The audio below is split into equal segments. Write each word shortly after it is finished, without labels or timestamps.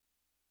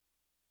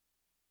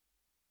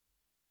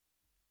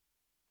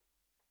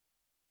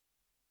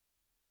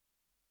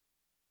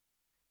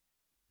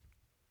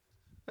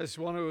I just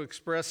want to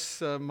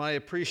express my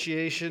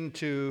appreciation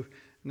to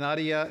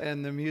Nadia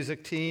and the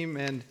music team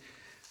and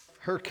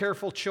her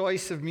careful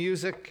choice of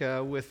music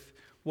with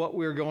what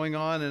we're going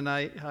on, and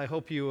I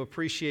hope you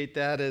appreciate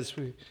that as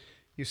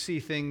you see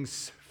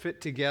things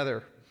fit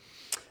together.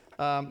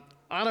 I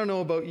don't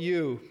know about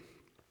you,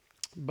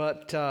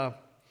 but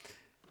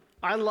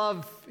I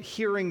love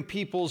hearing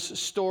people's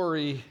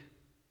story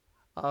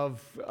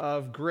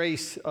of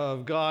grace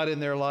of God in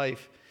their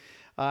life.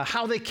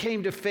 How they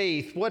came to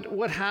faith,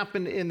 what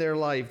happened in their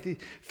life, the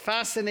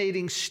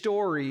fascinating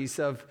stories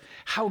of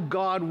how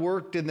God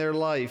worked in their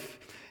life,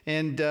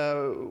 and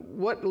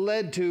what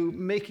led to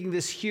making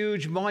this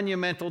huge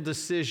monumental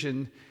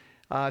decision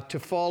to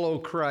follow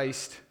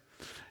Christ.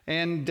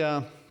 And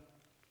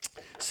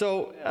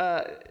so,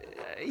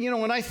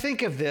 when I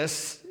think of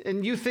this,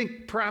 and you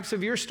think perhaps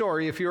of your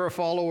story if you're a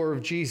follower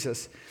of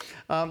Jesus,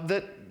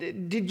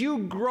 did you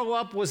grow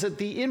up, was it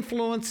the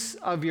influence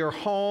of your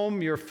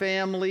home, your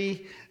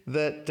family,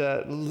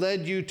 that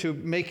led you to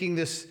making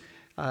this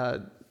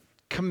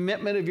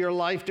commitment of your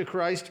life to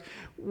Christ?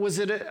 Was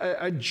it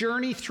a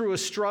journey through a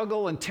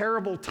struggle and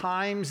terrible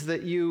times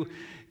that you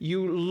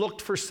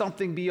looked for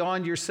something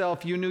beyond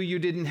yourself? You knew you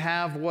didn't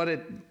have what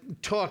it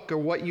took or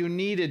what you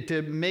needed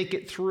to make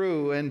it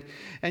through, and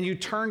you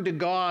turned to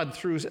God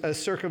through a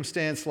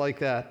circumstance like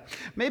that.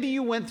 Maybe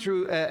you went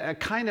through a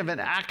kind of an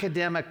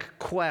academic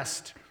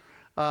quest.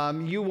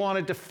 You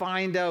wanted to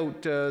find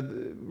out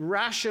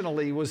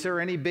rationally, was there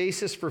any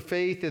basis for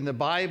faith in the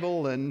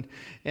Bible?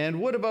 And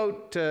what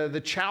about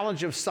the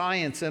challenge of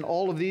science and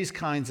all of these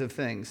kinds of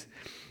things?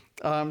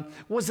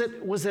 Was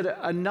it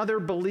another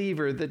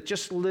believer that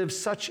just lived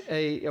such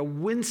a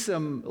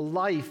winsome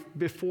life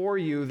before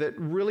you that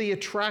really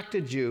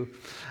attracted you?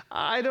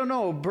 I don't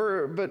know,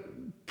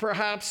 but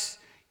perhaps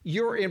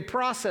you're in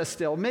process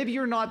still. Maybe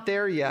you're not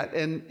there yet,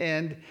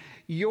 and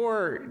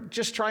you're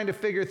just trying to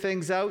figure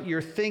things out.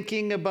 You're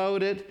thinking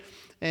about it,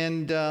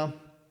 and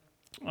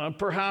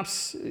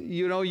perhaps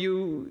you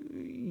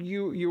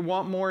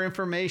want more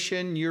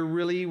information. You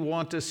really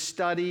want to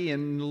study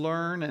and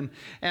learn,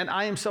 and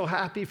I am so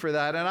happy for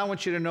that. And I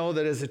want you to know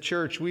that as a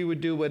church, we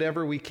would do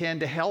whatever we can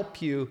to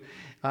help you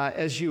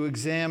as you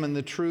examine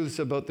the truths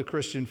about the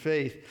Christian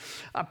faith.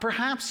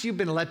 Perhaps you've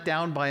been let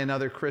down by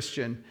another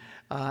Christian.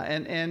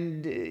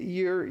 And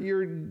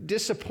you're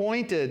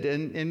disappointed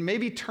and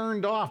maybe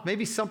turned off.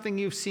 Maybe something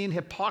you've seen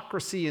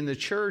hypocrisy in the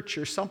church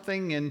or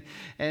something,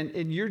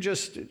 and you're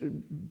just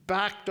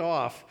backed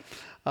off.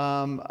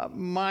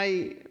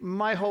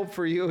 My hope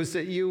for you is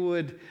that you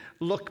would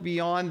look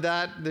beyond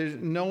that.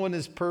 No one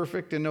is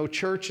perfect, and no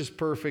church is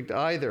perfect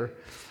either.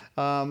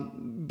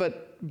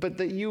 But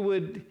that you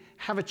would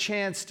have a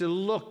chance to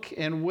look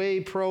and weigh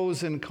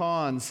pros and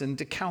cons and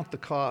to count the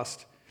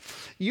cost.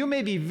 You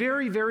may be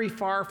very, very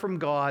far from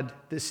God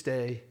this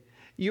day.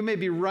 You may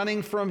be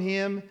running from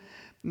Him,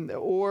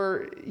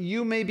 or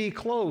you may be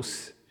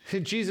close.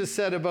 Jesus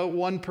said about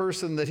one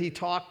person that He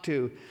talked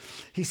to,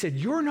 He said,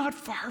 "You're not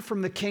far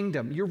from the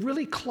kingdom. You're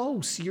really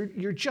close.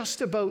 You're just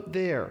about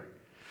there."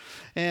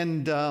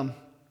 And I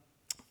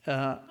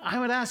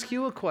would ask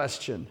you a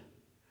question.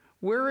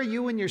 Where are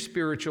you in your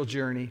spiritual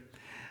journey?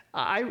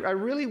 I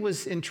really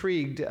was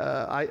intrigued.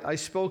 I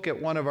spoke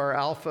at one of our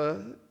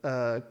Alpha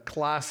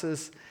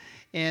classes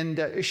and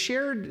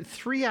shared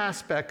three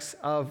aspects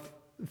of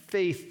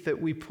faith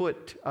that we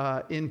put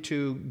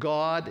into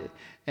God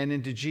and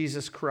into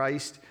Jesus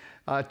Christ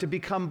to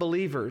become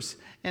believers,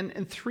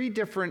 and three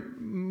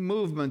different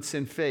movements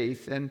in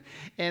faith. And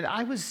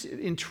I was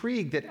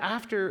intrigued that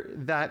after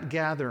that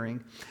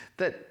gathering,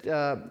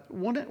 that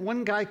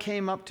one guy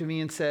came up to me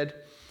and said,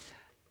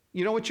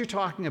 "You know what you're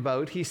talking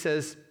about?" He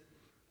says,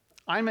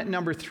 "I'm at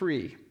number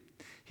 3.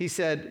 He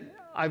said,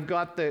 "I've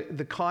got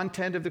the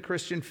content of the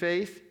Christian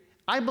faith.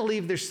 I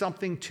believe there's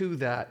something to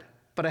that,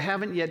 but I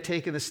haven't yet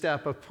taken the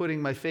step of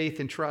putting my faith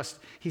and trust."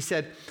 He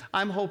said,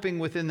 "I'm hoping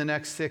within the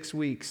next 6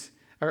 weeks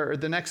or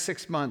the next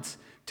 6 months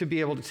to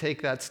be able to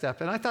take that step."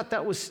 And I thought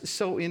that was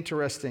so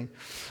interesting.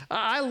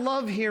 I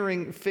love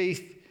hearing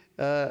faith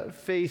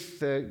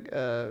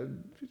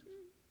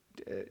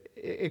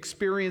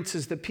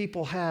experiences that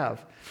people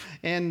have.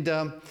 And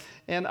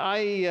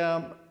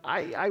I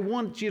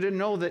want you to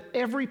know that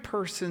every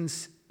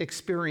person's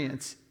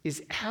experience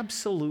is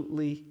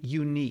absolutely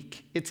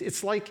unique.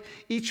 It's like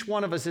each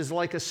one of us is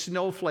like a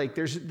snowflake.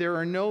 There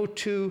are no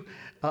two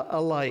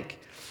alike.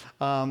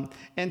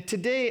 And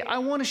today I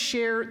want to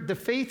share the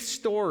faith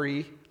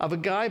story of a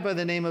guy by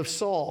the name of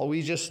Saul.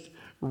 We just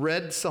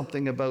read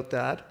something about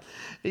that.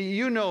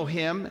 You know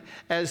him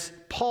as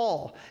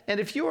Paul. And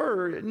if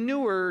you're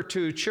newer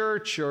to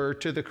church or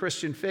to the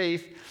Christian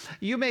faith,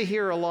 you may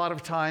hear a lot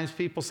of times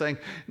people saying,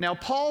 "Now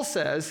Paul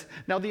says,"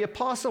 "Now the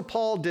Apostle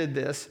Paul did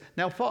this,"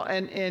 "Now Paul,"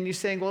 and you're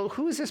saying, "Well,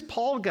 who is this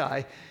Paul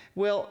guy?"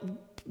 Well,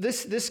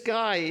 this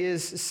guy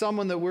is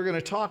someone that we're going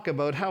to talk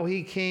about, how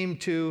he came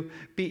to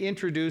be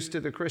introduced to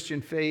the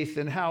Christian faith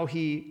and how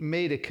he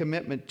made a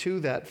commitment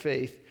to that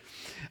faith.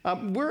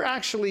 We're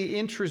actually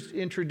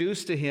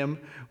introduced to him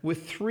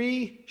with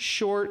 3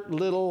 short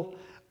little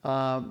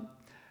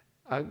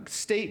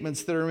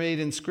statements that are made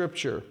in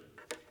Scripture.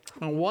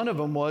 And one of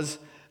them was,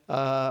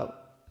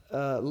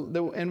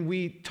 and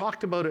we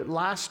talked about it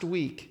last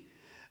week,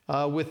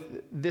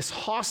 with this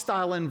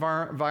hostile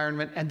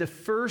environment and the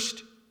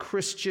first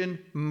Christian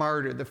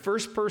martyr. The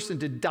first person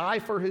to die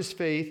for his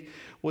faith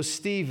was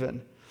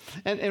Stephen.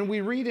 And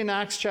we read in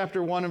Acts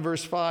chapter 1 and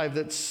verse 5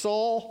 that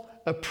Saul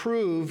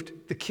approved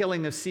the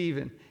killing of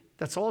Stephen.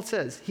 That's all it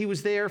says. He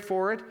was there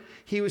for it.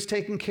 He was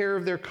taking care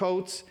of their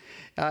coats.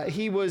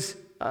 He was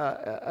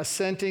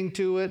assenting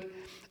to it.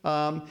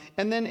 And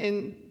then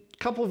in a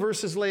couple of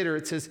verses later,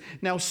 it says,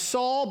 "Now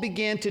Saul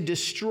began to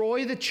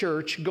destroy the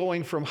church,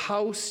 going from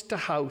house to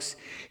house.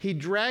 He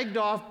dragged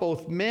off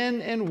both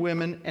men and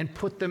women and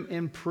put them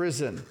in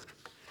prison."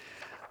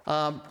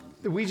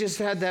 We just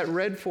had that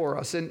read for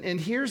us.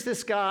 And here's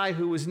this guy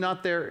who was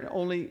not there,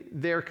 only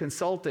there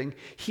consulting.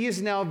 He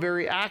is now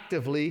very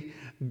actively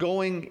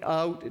going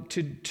out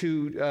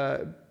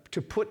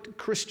to put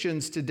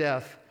Christians to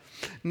death.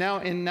 Now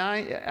in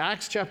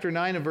Acts chapter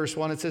 9 and verse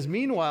 1, it says,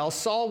 "Meanwhile,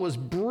 Saul was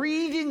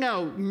breathing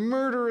out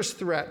murderous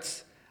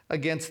threats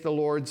against the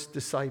Lord's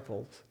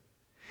disciples."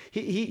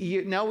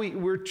 Now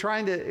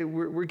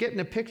we're getting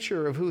a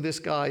picture of who this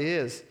guy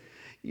is.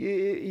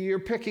 You're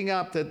picking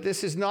up that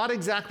this is not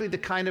exactly the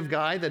kind of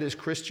guy that is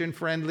Christian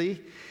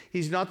friendly.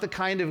 He's not the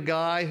kind of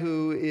guy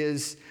who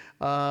is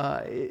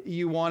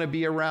you want to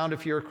be around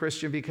if you're a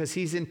Christian, because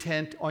he's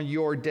intent on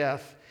your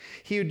death.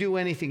 He would do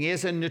anything. He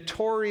has a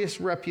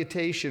notorious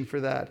reputation for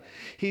that.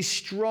 He's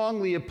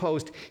strongly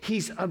opposed.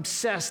 He's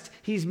obsessed.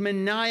 He's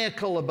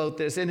maniacal about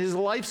this. And his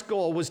life's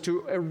goal was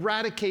to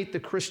eradicate the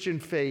Christian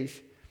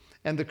faith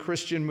and the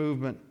Christian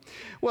movement.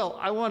 Well,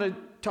 I want to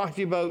talk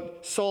to you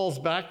about Saul's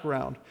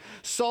background.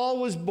 Saul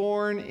was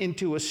born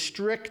into a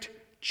strict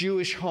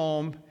Jewish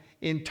home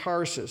in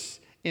Tarsus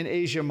in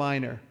Asia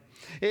Minor.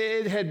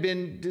 It had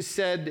been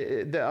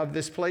said of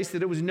this place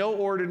that it was no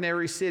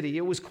ordinary city.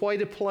 It was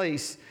quite a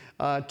place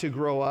to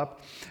grow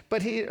up.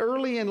 But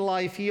early in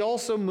life, he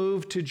also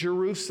moved to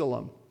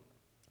Jerusalem.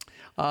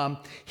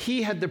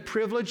 He had the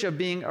privilege of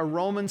being a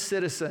Roman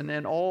citizen,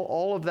 and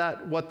all of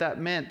that, what that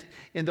meant.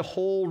 In the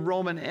whole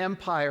Roman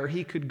Empire,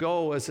 he could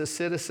go as a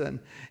citizen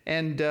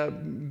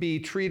and be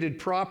treated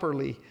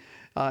properly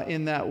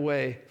in that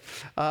way.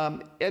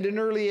 At an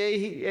early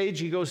age,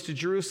 he goes to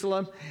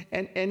Jerusalem,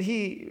 and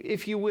he,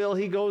 if you will,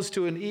 he goes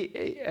to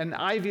an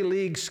Ivy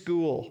League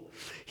school.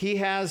 He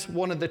has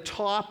one of the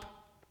top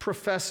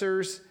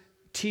professors,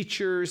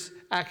 teachers,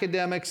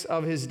 academics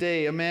of his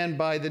day, a man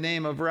by the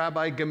name of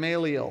Rabbi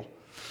Gamaliel.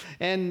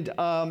 And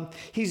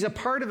he's a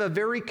part of a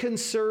very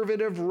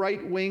conservative,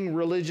 right-wing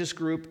religious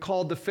group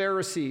called the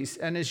Pharisees.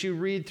 And as you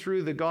read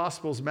through the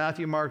Gospels,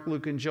 Matthew, Mark,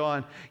 Luke, and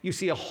John, you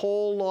see a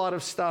whole lot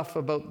of stuff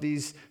about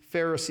these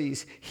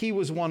Pharisees. He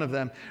was one of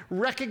them.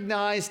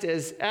 Recognized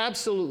as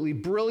absolutely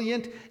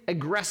brilliant,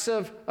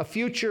 aggressive, a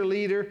future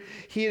leader.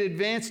 He had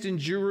advanced in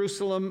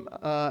Jerusalem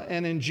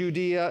and in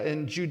Judea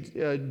and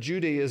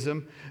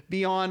Judaism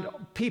beyond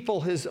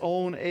people his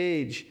own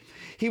age.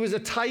 He was a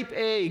type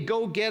A,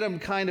 go-get-'em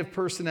kind of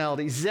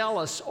personality,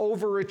 zealous,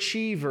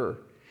 overachiever.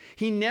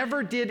 He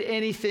never did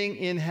anything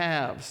in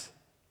halves.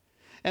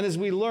 And as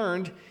we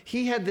learned,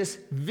 he had this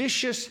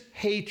vicious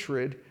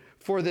hatred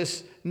for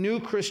this new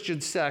Christian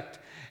sect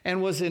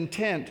and was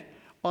intent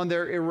on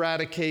their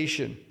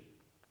eradication.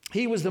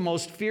 He was the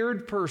most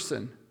feared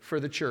person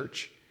for the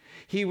church.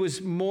 He was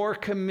more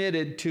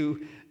committed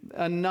to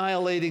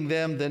annihilating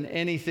them than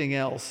anything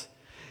else.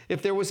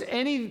 If there was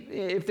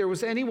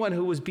anyone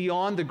who was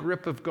beyond the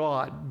grip of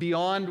God,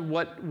 beyond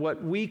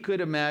what we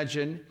could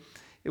imagine,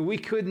 we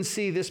couldn't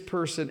see this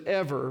person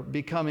ever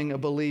becoming a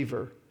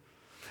believer.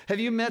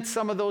 Have you met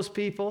some of those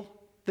people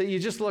that you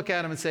just look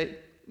at them and say,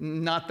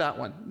 not that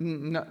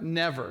one,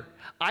 never?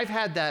 I've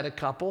had that a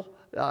couple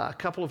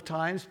of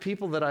times,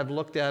 people that I've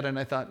looked at and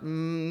I thought,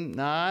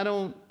 I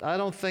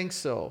don't think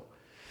so.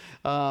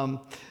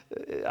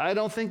 I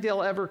don't think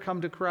they'll ever come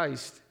to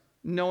Christ,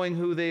 knowing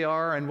who they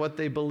are and what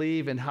they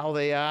believe and how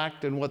they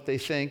act and what they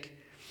think.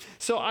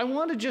 So I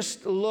want to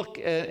just look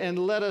at and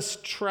let us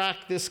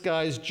track this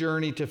guy's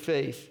journey to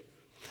faith.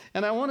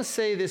 And I want to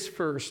say this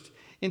first.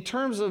 In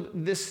terms of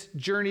this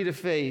journey to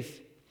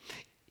faith,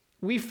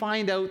 we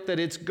find out that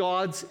it's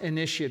God's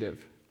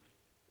initiative.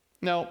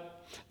 Now,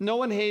 no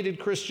one hated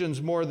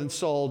Christians more than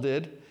Saul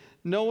did.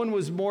 No one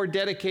was more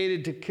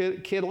dedicated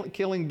to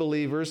killing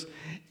believers.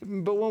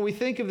 But when we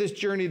think of this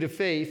journey to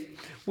faith,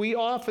 we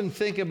often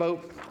think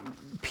about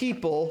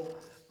people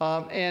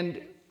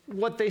and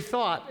what they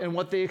thought and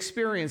what they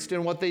experienced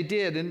and what they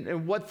did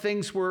and what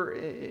things were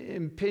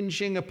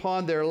impinging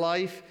upon their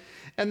life.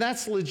 And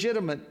that's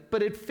legitimate.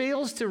 But it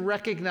fails to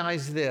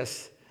recognize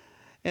this.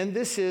 And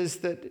this is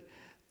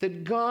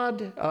that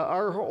God,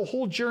 our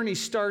whole journey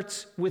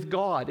starts with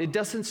God. It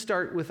doesn't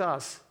start with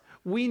us.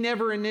 We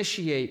never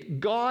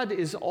initiate. God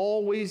is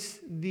always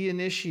the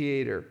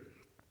initiator.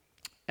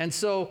 And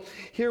so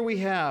here we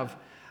have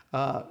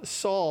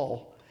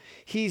Saul.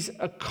 He's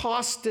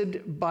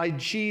accosted by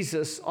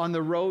Jesus on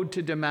the road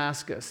to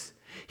Damascus.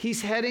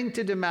 He's heading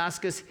to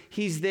Damascus.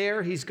 He's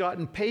there. He's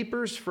gotten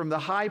papers from the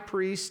high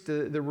priest,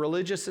 the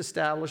religious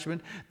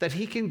establishment, that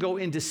he can go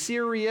into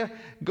Syria,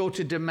 go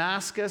to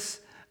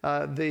Damascus,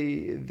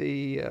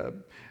 the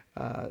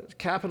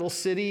capital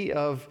city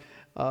of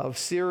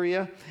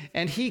Syria,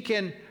 and he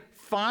can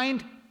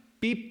find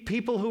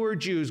people who are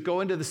Jews,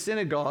 go into the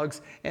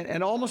synagogues,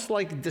 and almost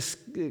like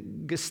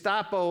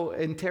Gestapo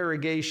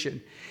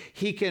interrogation,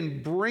 he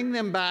can bring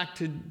them back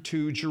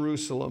to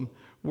Jerusalem,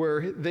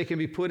 where they can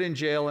be put in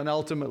jail and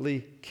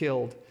ultimately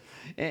killed.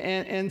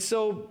 And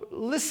so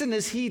listen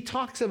as he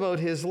talks about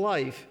his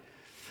life.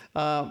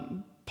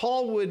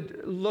 Paul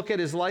would look at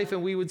his life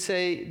and we would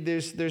say,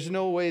 there's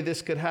no way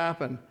this could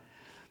happen.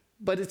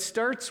 But it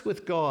starts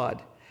with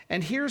God.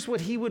 And here's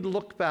what he would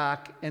look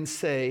back and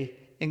say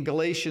in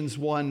Galatians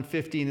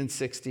 1:15 and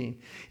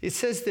 16. It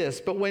says this,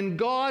 "But when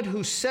God,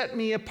 who set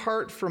me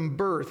apart from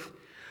birth,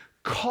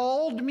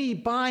 called me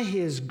by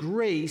his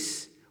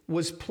grace,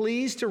 was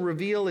pleased to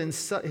reveal his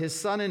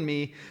Son in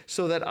me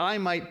so that I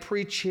might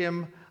preach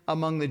him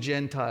among the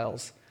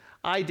Gentiles.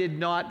 I did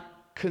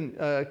not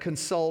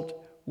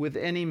consult with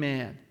any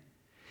man."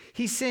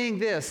 He's saying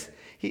this.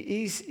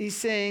 He's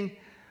saying,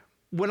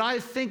 when I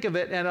think of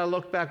it and I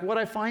look back, what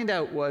I find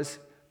out was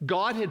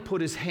God had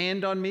put his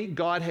hand on me.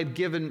 God had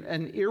given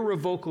an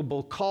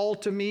irrevocable call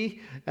to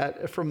me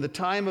from the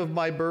time of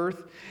my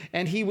birth.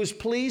 And he was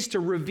pleased to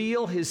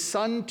reveal his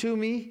Son to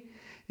me.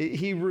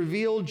 He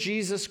revealed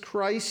Jesus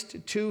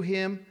Christ to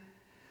him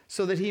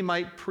so that he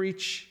might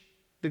preach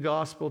the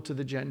gospel to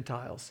the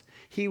Gentiles.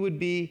 He would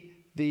be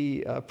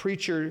the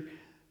preacher,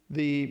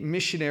 the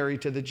missionary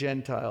to the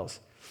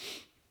Gentiles.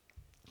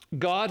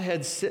 God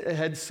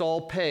had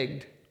Saul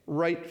pegged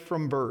right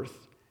from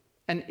birth,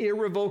 an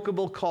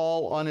irrevocable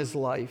call on his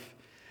life,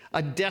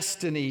 a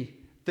destiny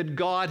that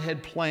God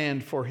had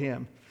planned for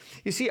him.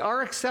 You see,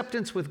 our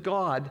acceptance with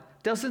God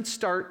doesn't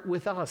start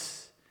with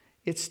us.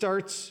 It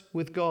starts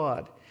with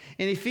God.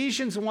 In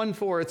Ephesians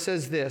 1:4, it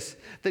says this,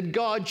 that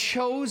God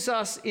chose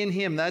us in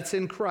him, that's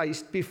in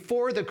Christ,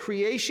 before the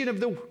creation of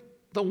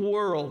the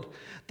world,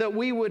 that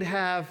we would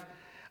have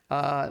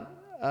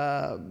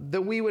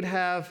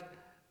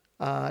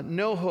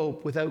no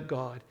hope without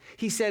God.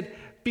 He said,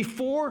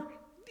 before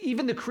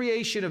even the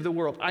creation of the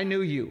world, I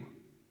knew you.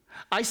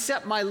 I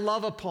set my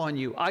love upon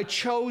you. I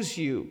chose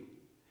you.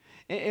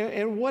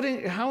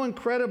 And how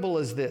incredible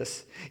is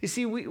this? You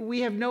see,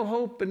 we have no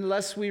hope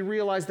unless we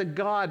realize that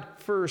God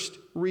first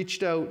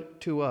reached out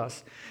to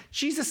us.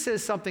 Jesus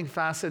says something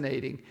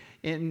fascinating.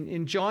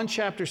 In John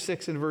chapter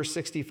 6 and verse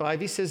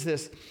 65, he says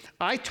this,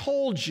 "I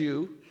told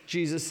you,"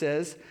 Jesus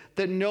says,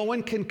 "that no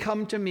one can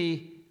come to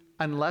me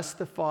unless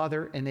the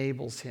Father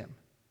enables him."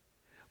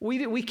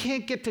 We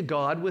can't get to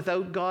God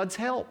without God's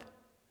help.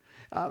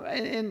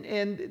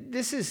 And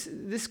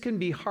this can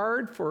be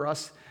hard for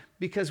us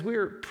because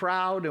we're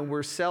proud and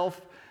we're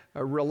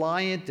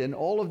self-reliant and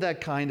all of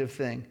that kind of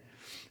thing.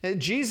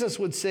 And Jesus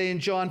would say in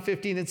John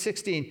 15 and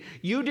 16,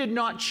 "You did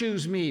not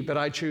choose me, but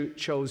I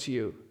chose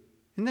you."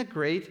 Isn't that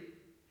great?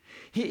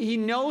 He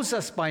knows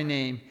us by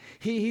name.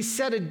 He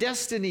set a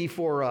destiny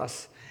for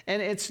us.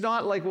 And it's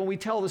not like when we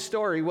tell the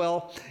story,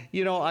 well,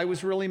 I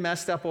was really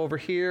messed up over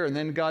here, and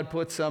then God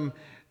put some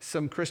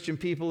Christian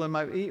people in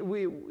my...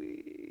 We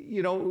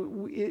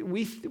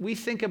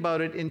think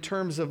about it in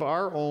terms of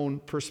our own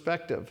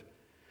perspective.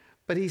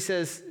 But he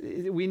says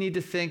we need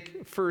to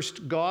think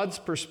first God's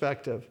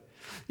perspective.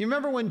 You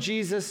remember when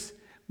Jesus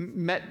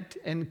met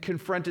and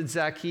confronted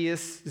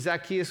Zacchaeus?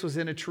 Zacchaeus was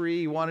in a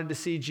tree. He wanted to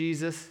see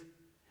Jesus.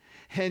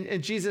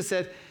 And Jesus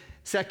said,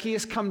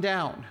 "Zacchaeus, come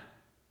down,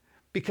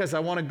 because I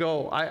want to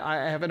go.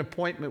 I have an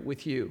appointment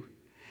with you."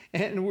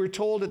 And we're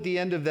told at the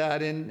end of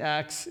that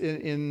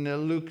in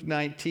Luke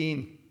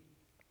 19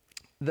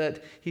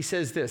 that he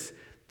says this,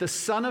 "The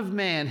Son of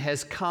Man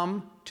has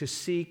come to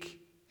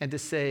seek and to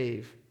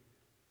save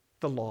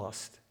the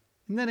lost."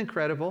 Isn't that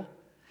incredible?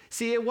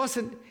 See, it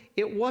wasn't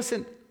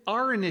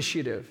our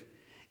initiative.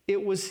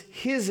 It was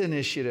his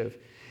initiative.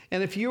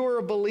 And if you're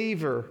a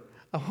believer,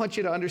 I want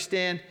you to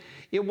understand,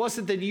 it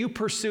wasn't that you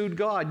pursued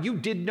God. You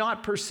did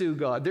not pursue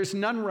God. There's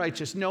none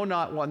righteous, no,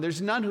 not one.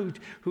 There's none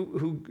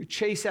who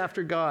chase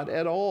after God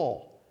at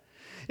all.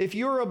 If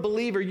you're a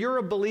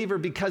believer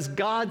because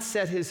God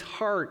set his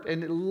heart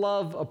and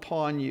love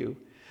upon you,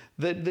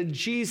 that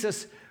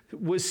Jesus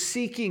was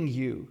seeking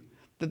you,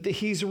 that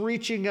he's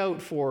reaching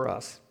out for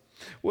us.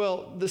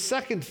 Well, the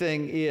second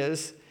thing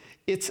is,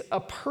 it's a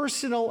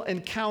personal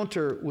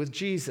encounter with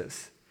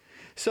Jesus.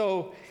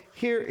 So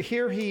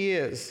here he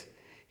is.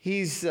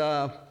 He's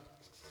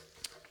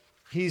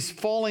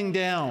falling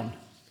down.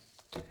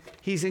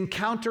 He's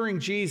encountering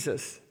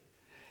Jesus.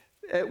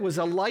 It was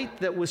a light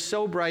that was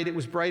so bright, it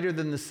was brighter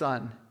than the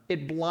sun.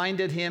 It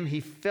blinded him. He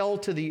fell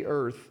to the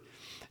earth.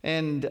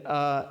 And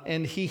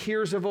he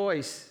hears a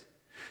voice.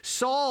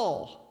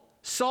 "Saul,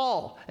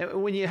 Saul."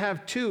 And when you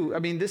have two,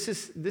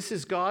 this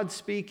is God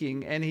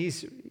speaking, and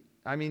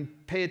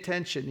pay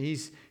attention.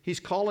 He's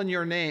calling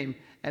your name,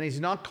 and he's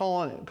not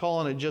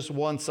calling it just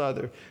once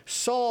other.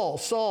 "Saul,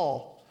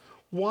 Saul,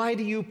 why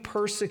do you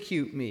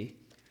persecute me?"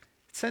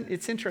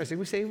 It's interesting.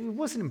 We say he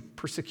wasn't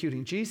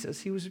persecuting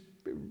Jesus. He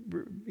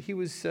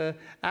was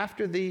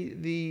after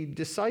the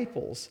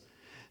disciples.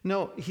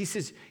 No, he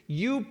says,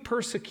 you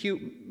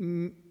persecute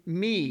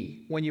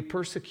me when you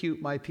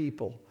persecute my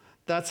people.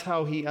 That's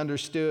how he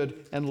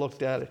understood and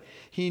looked at it.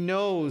 He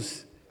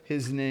knows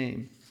his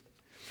name.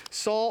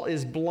 Saul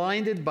is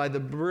blinded by the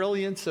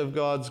brilliance of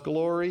God's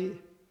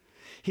glory.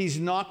 He's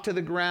knocked to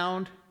the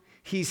ground.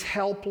 He's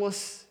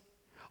helpless.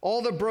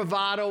 All the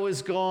bravado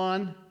is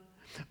gone.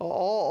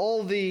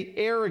 All the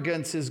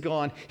arrogance is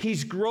gone.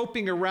 He's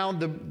groping around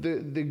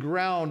the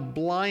ground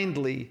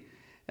blindly.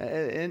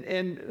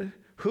 And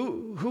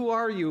who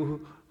are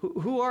you?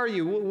 Who are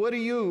you? What are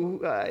you?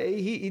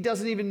 He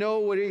doesn't even know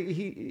what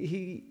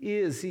he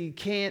is. He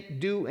can't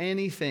do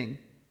anything.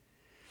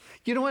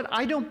 You know what?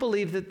 I don't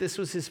believe that this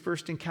was his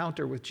first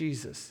encounter with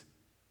Jesus.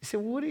 You say,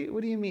 well,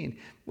 what do you mean?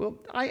 Well,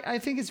 I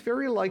think it's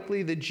very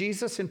likely that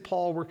Jesus and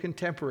Paul were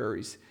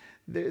contemporaries.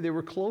 They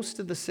were close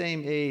to the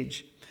same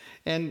age.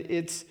 And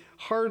it's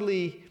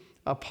hardly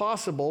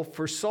possible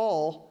for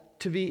Saul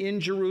to be in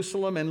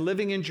Jerusalem and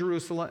living in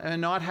Jerusalem and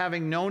not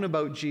having known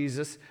about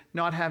Jesus,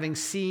 not having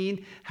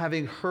seen,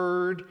 having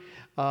heard.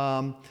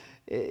 And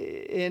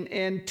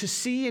to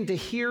see and to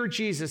hear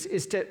Jesus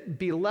is to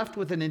be left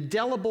with an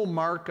indelible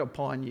mark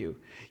upon you.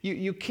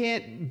 You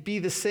can't be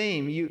the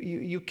same.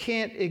 You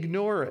can't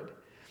ignore it.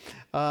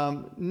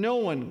 No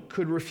one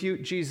could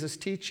refute Jesus'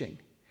 teaching.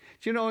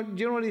 Do you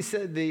know what he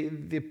said?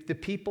 The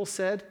people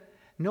said?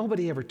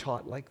 Nobody ever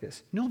taught like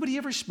this. Nobody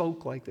ever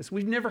spoke like this.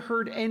 We've never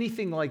heard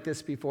anything like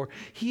this before.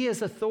 He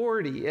has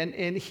authority,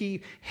 and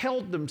he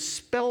held them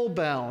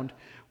spellbound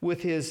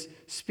with his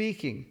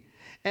speaking.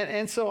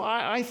 And so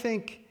I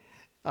think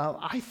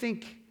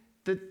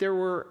that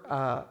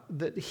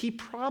that he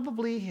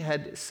probably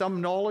had some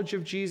knowledge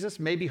of Jesus,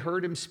 maybe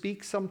heard him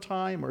speak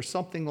sometime or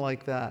something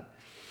like that.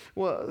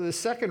 Well, the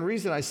second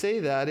reason I say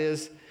that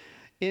is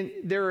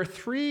there are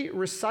 3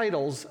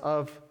 recitals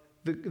of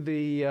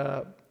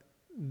the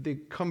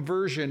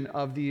conversion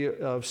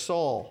of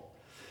Saul.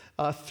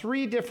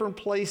 3 different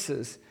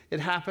places. It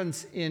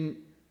happens in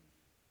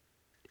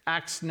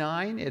Acts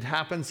 9, it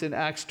happens in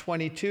Acts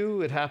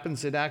 22, it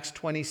happens in Acts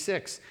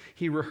 26.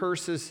 He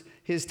rehearses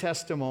his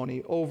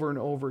testimony over and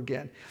over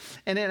again.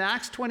 And in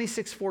Acts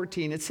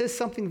 26:14, it says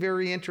something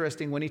very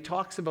interesting when he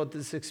talks about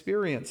this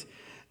experience.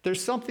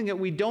 There's something that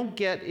we don't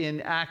get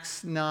in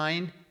Acts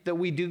 9 that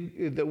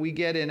we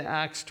get in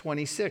Acts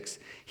 26.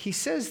 He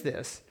says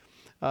this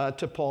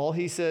to Paul.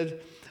 He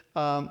said,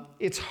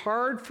 it's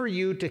hard for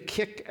you to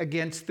kick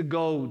against the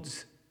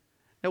goads.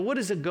 Now, what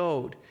is a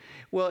goad?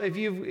 Well, if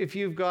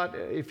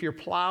you're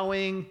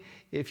plowing,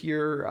 if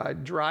you're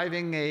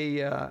driving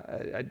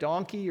a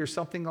donkey or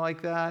something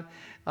like that,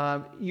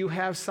 you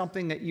have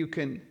something that you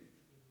can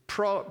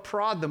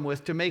prod them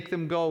with to make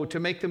them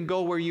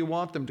go where you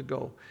want them to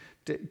go.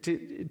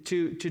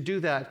 To do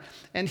that.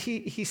 And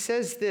he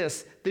says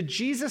this, that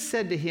Jesus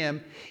said to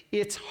him,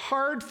 it's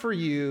hard for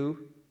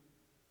you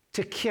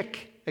to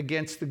kick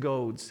against the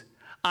goads.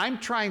 I'm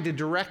trying to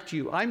direct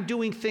you. I'm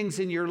doing things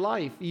in your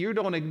life. You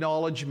don't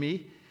acknowledge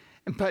me,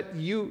 but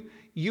you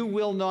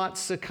will not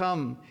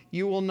succumb.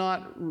 You will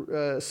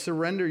not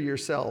surrender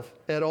yourself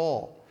at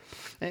all.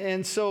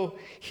 And so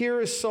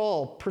here is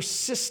Saul,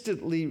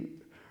 persistently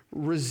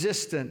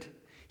resistant.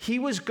 He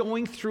was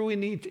going through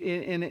an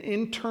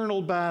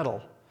internal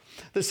battle.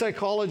 The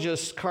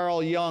psychologist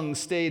Carl Jung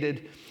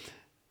stated,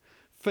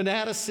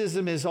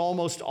 fanaticism is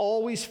almost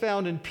always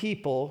found in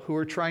people who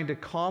are trying to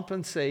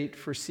compensate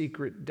for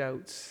secret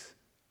doubts.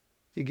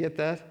 You get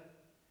that?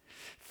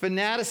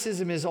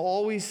 Fanaticism is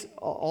almost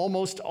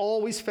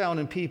always found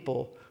in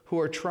people who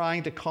are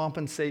trying to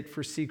compensate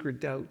for secret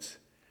doubts.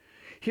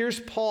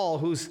 Here's Paul,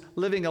 who's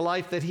living a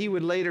life that he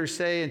would later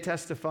say and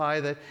testify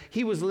that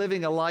he was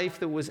living a life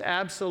that was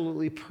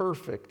absolutely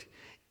perfect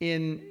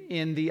in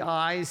the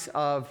eyes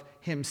of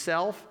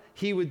himself.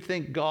 He would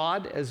think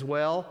God as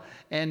well,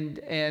 and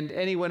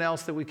anyone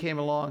else that we came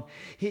along.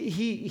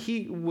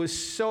 He was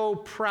so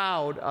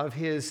proud of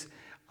his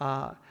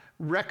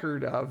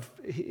record of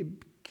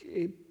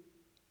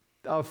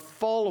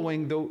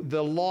following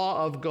the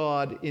law of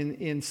God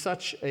in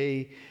such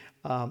a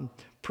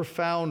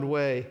profound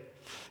way.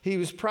 He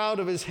was proud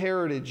of his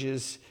heritage,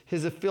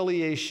 his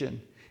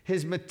affiliation,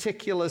 his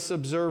meticulous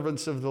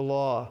observance of the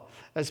law,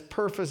 as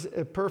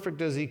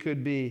perfect as he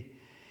could be.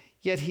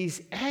 Yet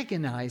he's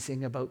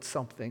agonizing about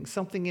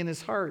something in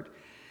his heart.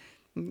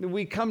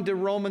 We come to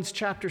Romans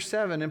chapter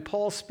 7, and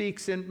Paul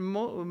speaks, and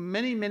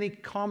many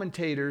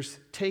commentators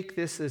take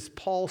this as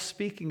Paul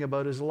speaking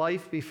about his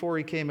life before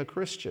he became a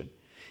Christian.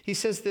 He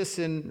says this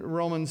in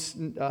Romans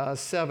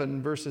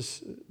 7,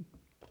 verses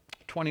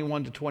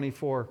 21 to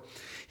 24.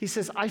 He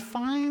says, I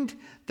find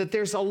that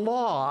there's a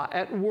law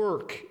at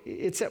work.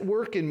 It's at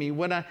work in me.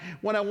 When I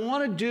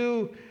want to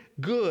do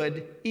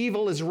good,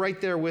 evil is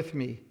right there with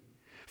me.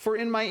 For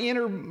in my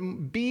inner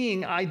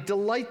being, I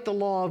delight the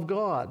law of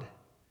God.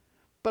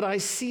 But I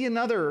see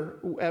another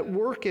at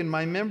work in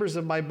my members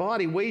of my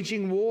body,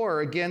 waging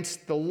war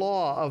against the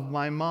law of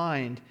my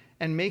mind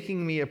and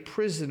making me a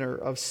prisoner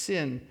of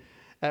sin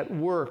at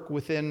work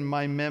within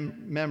my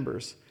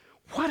members.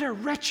 What a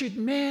wretched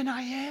man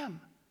I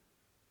am.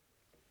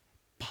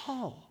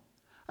 Paul,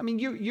 I mean,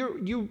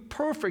 you're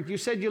perfect. You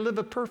said you live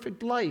a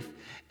perfect life,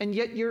 and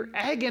yet you're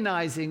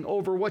agonizing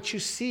over what you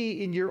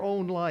see in your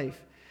own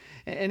life.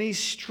 And he's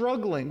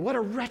struggling. What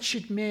a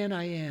wretched man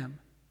I am.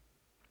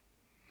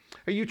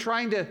 Are you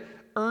trying to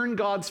earn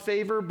God's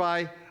favor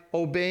by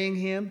obeying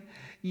him?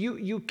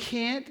 You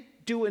can't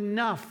do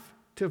enough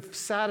to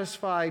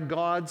satisfy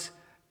God's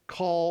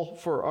call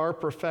for our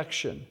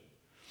perfection.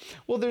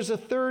 Well, there's a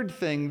third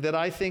thing that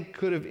I think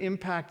could have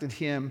impacted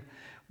him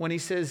when he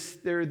says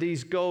there are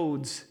these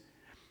goads.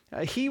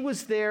 He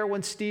was there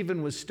when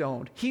Stephen was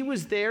stoned. He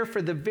was there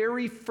for the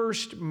very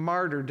first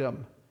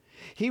martyrdom.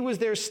 He was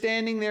there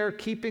standing there,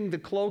 keeping the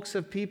cloaks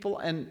of people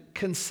and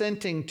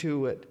consenting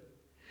to it.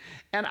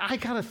 And I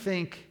gotta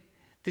think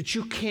that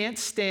you can't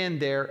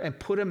stand there and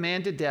put a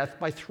man to death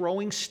by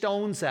throwing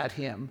stones at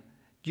him.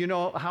 Do you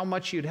know how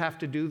much you'd have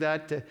to do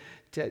that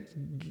to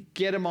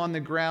get him on the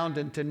ground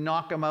and to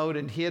knock him out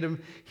and hit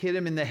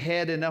him in the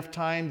head enough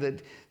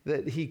time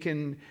that he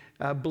can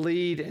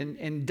bleed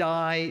and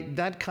die,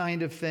 that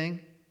kind of thing?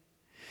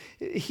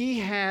 He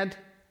had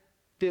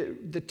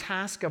the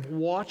task of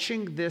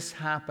watching this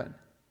happen.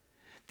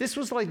 This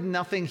was like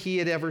nothing he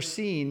had ever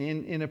seen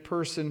in a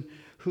person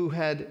who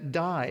had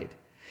died.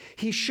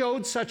 He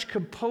showed such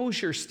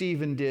composure,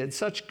 Stephen did,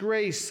 such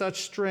grace,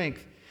 such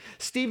strength.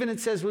 Stephen, it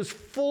says, was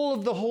full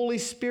of the Holy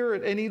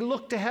Spirit, and he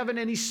looked to heaven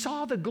and he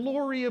saw the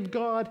glory of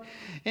God,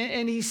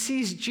 and he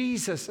sees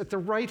Jesus at the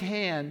right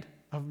hand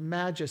of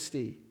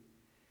majesty.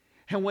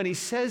 And when he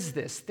says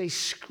this, they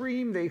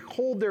scream, they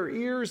hold their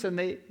ears, and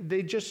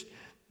they just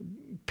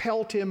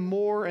pelt him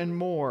more and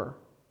more.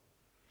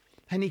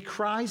 And he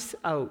cries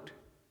out,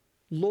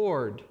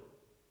 Lord,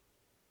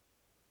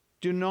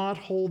 do not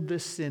hold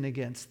this sin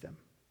against them.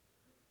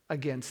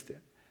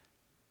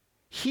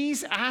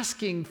 He's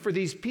asking for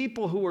these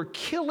people who are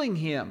killing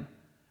him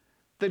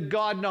that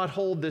God not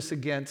hold this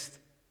against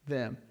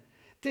them.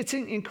 It's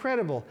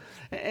incredible.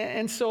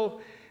 And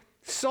so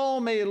Saul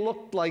may have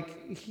looked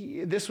like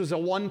this was a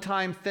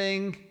one-time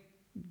thing.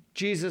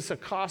 Jesus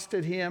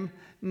accosted him.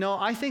 No,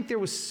 I think there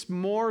was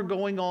more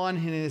going on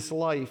in his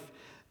life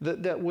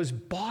that was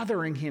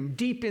bothering him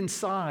deep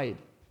inside.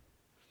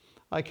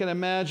 I can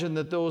imagine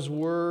that those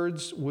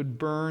words would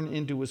burn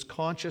into his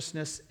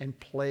consciousness and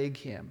plague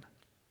him.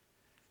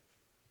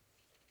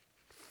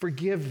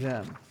 Forgive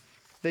them.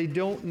 They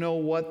don't know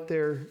what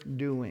they're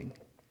doing.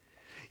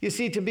 You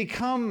see, to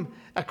become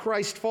a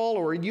Christ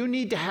follower, you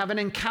need to have an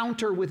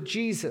encounter with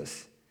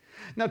Jesus.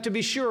 Now, to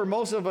be sure,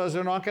 most of us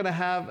are not going to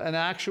have an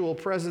actual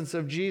presence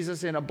of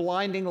Jesus in a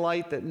blinding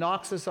light that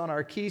knocks us on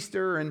our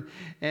keister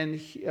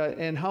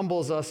and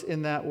humbles us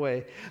in that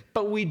way.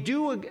 But we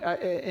do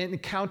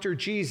encounter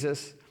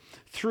Jesus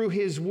through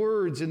his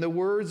words, in the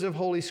words of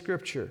Holy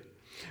Scripture.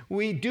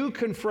 We do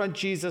confront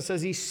Jesus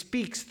as he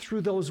speaks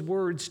through those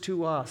words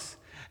to us,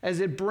 as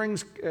it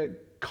brings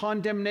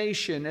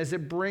condemnation, as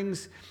it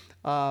brings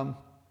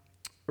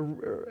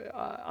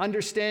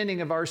understanding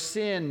of our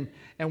sin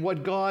and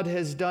what God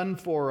has done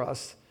for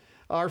us,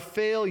 our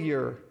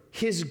failure,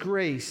 his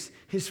grace,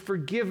 his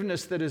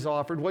forgiveness that is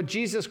offered, what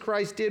Jesus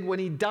Christ did when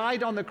he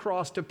died on the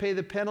cross to pay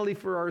the penalty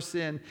for our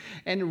sin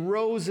and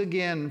rose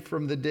again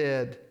from the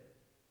dead.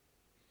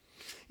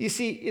 You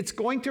see, it's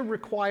going to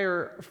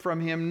require from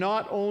him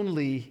not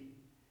only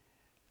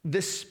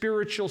this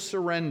spiritual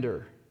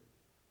surrender,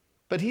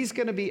 but he's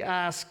going to be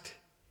asked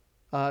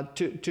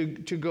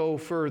to go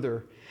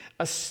further,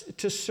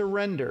 to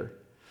surrender,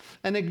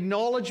 an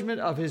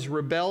acknowledgement of his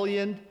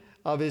rebellion,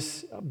 of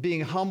his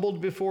being humbled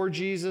before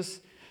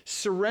Jesus,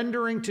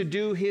 surrendering to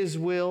do his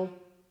will.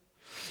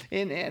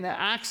 In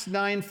Acts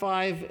 9,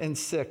 5, and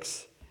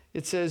 6,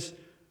 it says,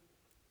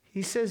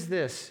 he says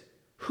this,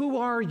 "Who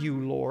are you,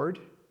 Lord?"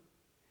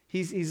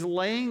 He's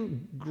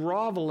laying,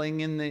 groveling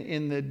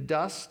in the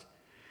dust.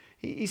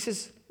 He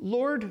says,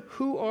 "Lord,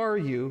 who are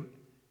you?"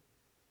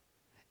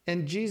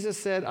 And Jesus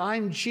said,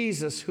 "I'm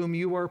Jesus whom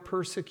you are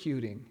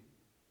persecuting.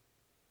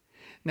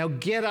 Now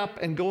get up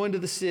and go into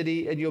the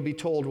city and you'll be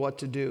told what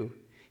to do."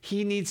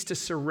 He needs to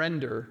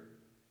surrender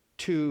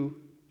to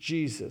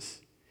Jesus.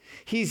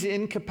 He's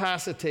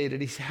incapacitated.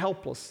 He's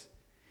helpless.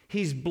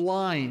 He's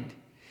blind.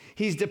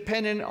 He's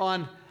dependent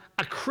on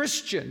a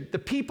Christian, the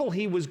people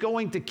he was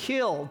going to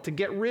kill, to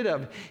get rid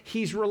of.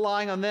 He's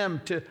relying on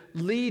them to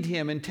lead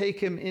him and take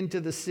him into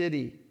the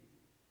city.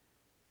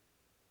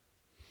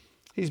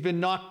 He's been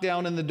knocked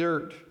down in the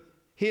dirt.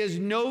 He has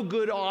no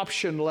good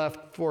option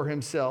left for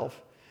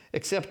himself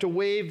except to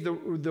wave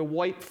the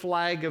white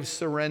flag of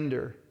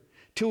surrender,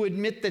 to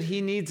admit that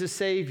he needs a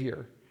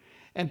Savior,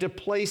 and to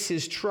place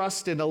his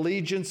trust and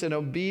allegiance and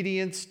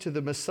obedience to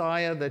the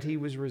Messiah that he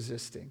was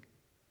resisting.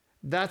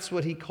 That's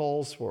what he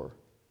calls for.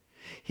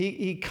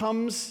 He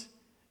comes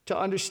to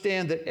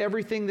understand that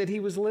everything that he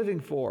was living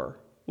for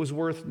was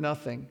worth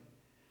nothing.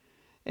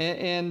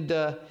 And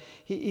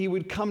he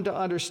would come to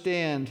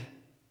understand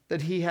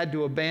that he had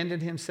to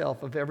abandon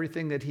himself of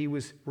everything that he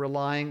was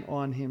relying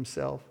on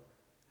himself.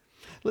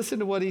 Listen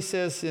to what he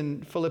says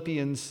in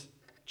Philippians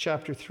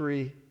chapter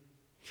 3.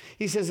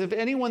 He says,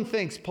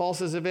 Paul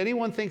says, if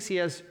anyone thinks he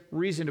has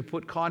reason to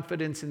put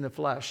confidence in the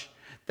flesh,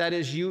 that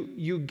is,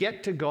 you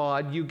get to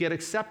God, you get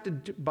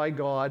accepted by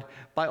God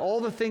by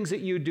all the things that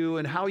you do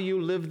and how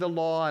you live the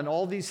law and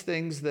all these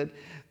things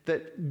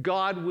that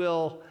God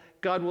will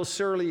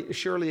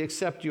surely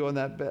accept you on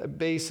that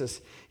basis.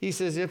 He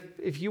says,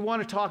 if you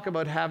want to talk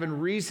about having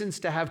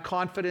reasons to have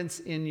confidence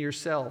in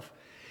yourself,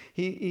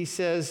 he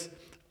says,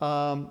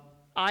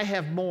 I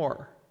have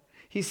more.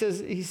 He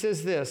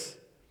says this,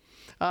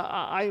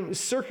 I was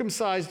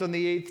circumcised on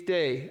the 8th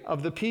day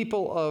of the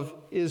people of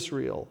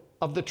Israel,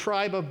 of the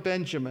tribe of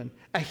Benjamin,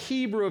 a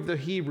Hebrew of the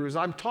Hebrews.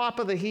 I'm top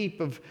of the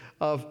heap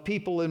of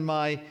people in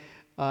my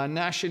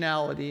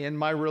nationality and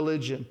my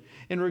religion.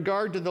 In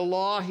regard to the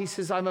law, he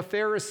says, I'm a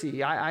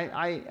Pharisee.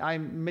 I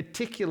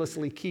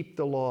meticulously keep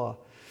the law.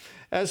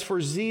 As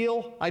for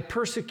zeal, I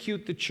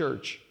persecute the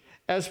church.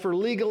 As for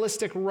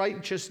legalistic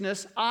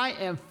righteousness, I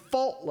am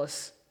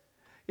faultless.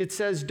 It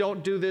says,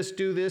 don't do this,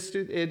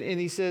 and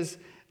he says,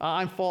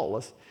 I'm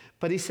faultless.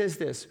 But he says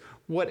this,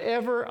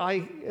 whatever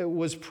I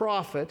was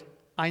profit,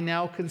 I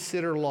now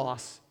consider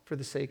loss for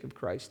the sake of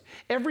Christ.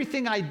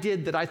 Everything I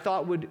did that I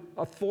thought would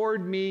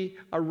afford me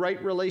a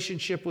right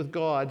relationship with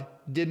God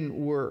didn't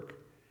work.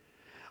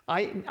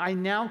 I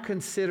now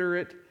consider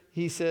it,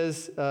 he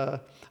says,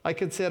 I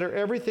consider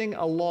everything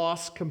a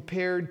loss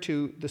compared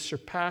to the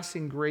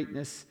surpassing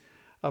greatness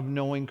of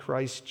knowing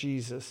Christ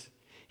Jesus.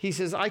 He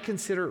says, I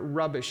consider it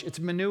rubbish. It's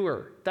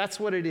manure.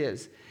 That's what it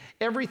is.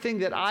 Everything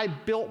that I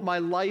built my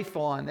life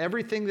on,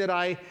 everything that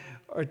I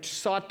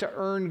sought to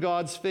earn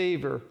God's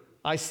favor,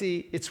 I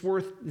see it's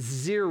worth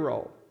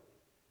zero.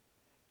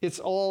 It's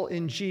all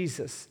in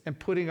Jesus and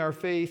putting our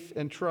faith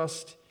and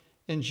trust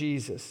in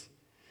Jesus.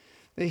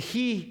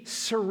 He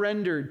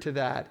surrendered to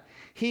that.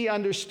 He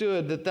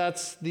understood that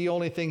that's the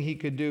only thing he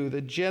could do. The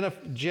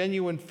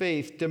genuine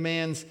faith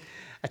demands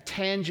a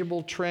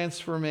tangible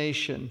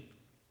transformation.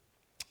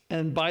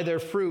 And by their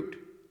fruit,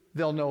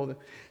 they'll know them.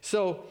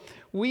 So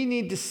we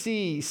need to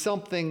see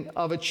something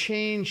of a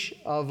change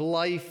of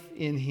life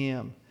in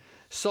him.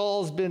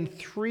 Saul's been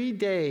 3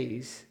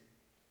 days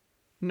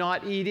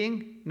not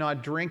eating,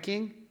 not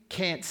drinking,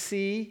 can't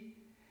see,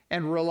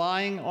 and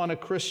relying on a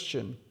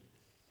Christian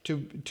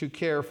to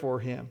care for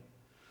him.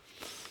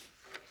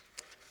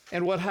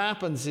 And what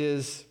happens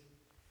is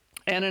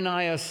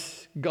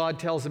Ananias, God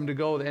tells him to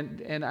go,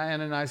 and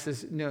Ananias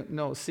says,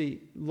 no,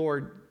 see,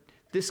 Lord,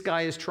 this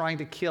guy is trying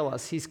to kill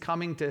us. He's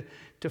coming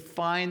to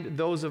find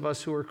those of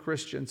us who are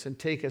Christians and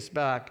take us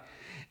back.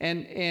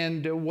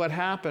 And what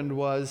happened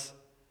was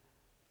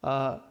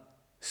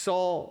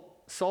Saul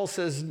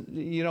says,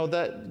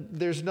 that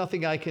there's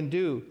nothing I can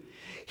do.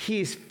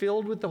 He's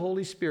filled with the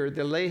Holy Spirit.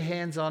 They lay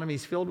hands on him.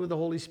 He's filled with the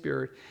Holy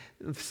Spirit.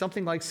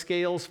 Something like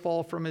scales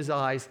fall from his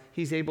eyes.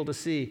 He's able to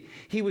see.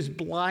 He was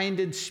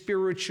blinded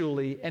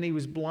spiritually and he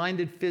was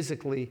blinded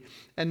physically.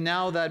 And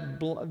now that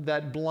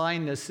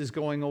blindness is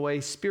going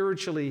away.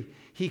 Spiritually,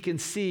 he can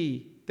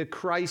see that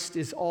Christ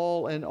is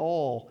all in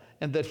all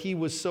and that he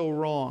was so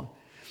wrong.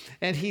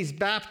 And he's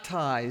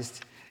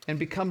baptized and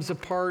becomes a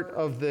part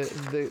of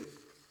the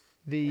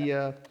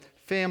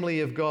family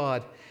of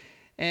God.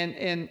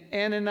 And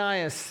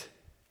Ananias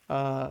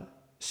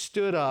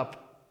stood up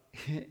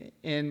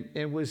and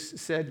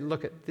said,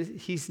 look,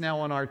 he's now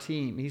on our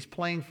team. He's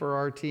playing for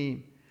our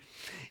team.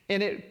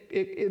 And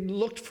it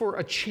looked for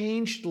a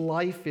changed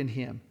life in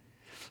him.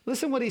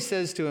 Listen what he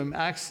says to him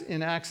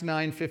in Acts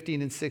 9,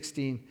 15 and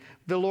 16.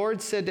 The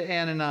Lord said to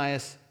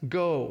Ananias,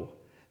 go,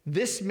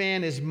 this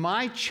man is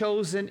my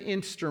chosen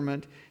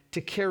instrument to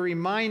carry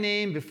my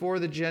name before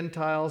the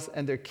Gentiles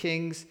and their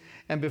kings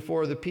and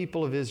before the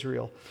people of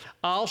Israel.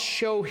 I'll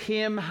show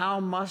him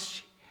how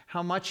much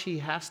he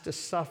has to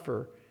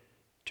suffer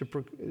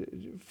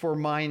for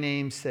my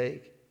name's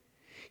sake.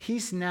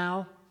 He's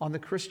now on the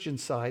Christian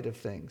side of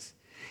things.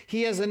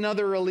 He has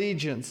another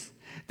allegiance.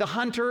 The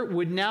hunter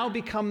would now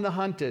become the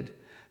hunted.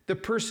 The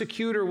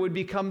persecutor would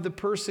become the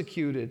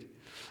persecuted.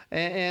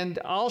 And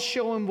I'll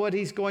show him what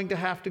he's going to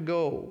have to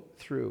go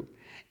through.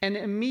 And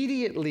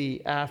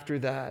immediately after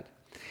that,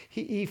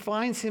 he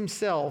finds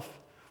himself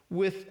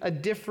with a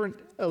different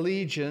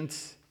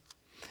allegiance,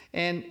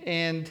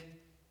 and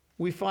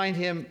we find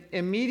him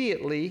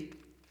immediately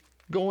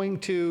going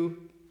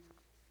to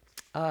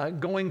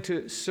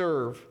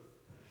serve.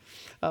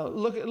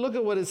 Look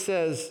at what it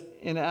says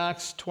in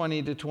Acts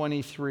 20 to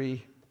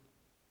 23.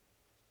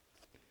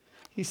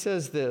 He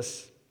says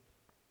this,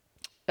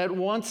 at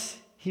once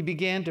he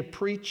began to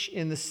preach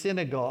in the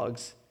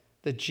synagogues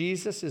that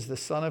Jesus is the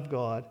Son of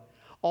God.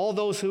 All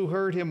those who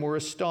heard him were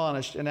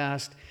astonished and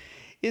asked,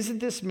 isn't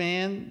this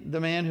man the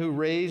man who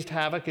raised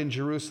havoc in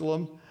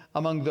Jerusalem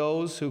among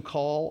those who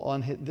call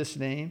on this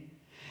name?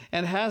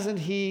 And hasn't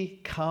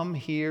he come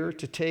here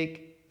to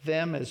take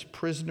them as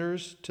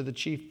prisoners to the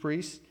chief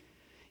priests?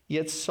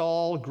 Yet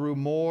Saul grew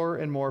more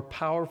and more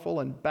powerful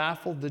and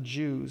baffled the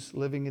Jews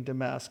living in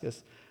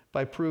Damascus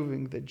by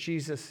proving that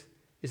Jesus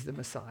is the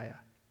Messiah.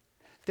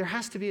 There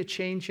has to be a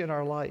change in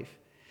our life.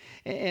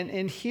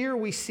 And here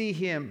we see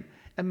him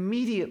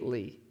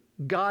immediately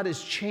God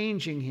is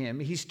changing him.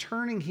 He's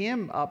turning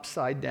him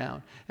upside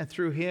down. And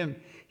through him,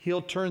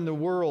 he'll turn the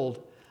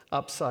world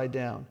upside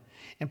down.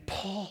 And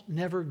Paul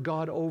never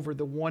got over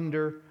the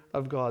wonder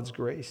of God's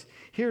grace.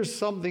 Here's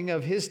something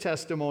of his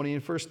testimony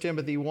in 1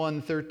 Timothy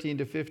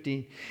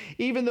 1:13-15.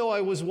 Even though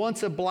I was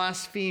once a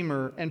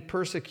blasphemer and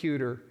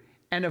persecutor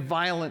and a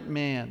violent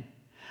man,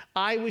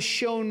 I was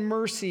shown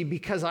mercy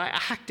because I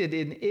acted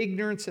in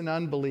ignorance and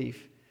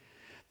unbelief.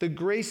 The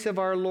grace of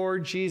our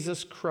Lord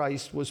Jesus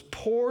Christ was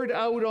poured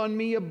out on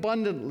me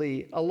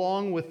abundantly,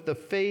 along with the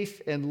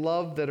faith and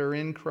love that are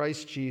in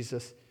Christ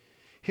Jesus.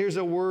 Here's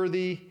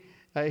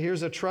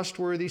a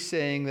trustworthy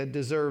saying that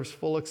deserves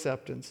full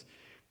acceptance.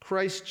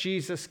 Christ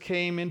Jesus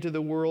came into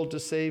the world to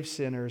save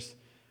sinners,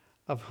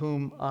 of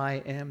whom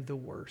I am the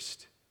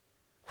worst.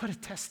 What a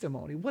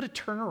testimony. What a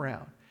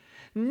turnaround.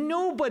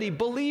 Nobody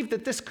believed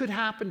that this could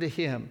happen to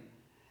him.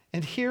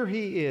 And here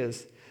he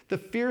is. The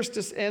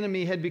fiercest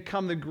enemy had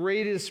become the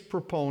greatest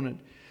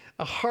proponent.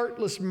 A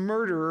heartless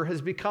murderer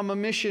has become a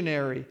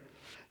missionary.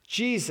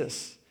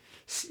 Jesus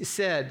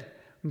said,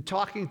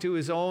 talking to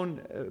his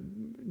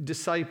own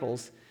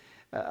disciples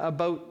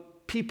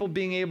about people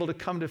being able to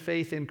come to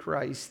faith in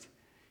Christ,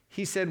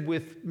 he said,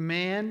 with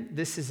man,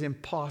 this is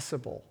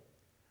impossible.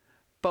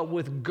 But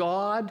with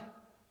God,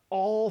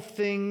 all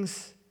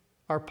things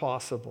are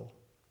possible.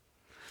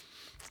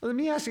 Let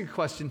me ask you a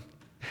question.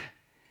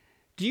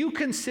 Do you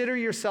consider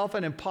yourself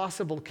an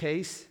impossible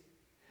case?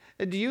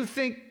 Do you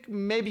think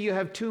maybe you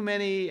have too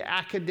many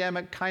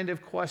academic kind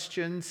of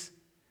questions?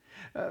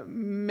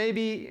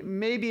 Maybe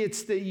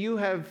it's that you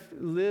have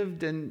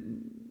lived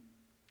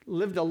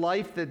a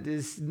life that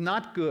is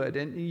not good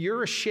and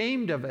you're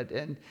ashamed of it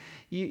and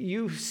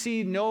you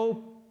see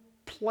no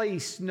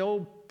place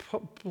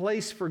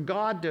for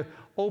God to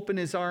open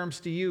his arms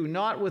to you,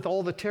 not with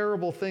all the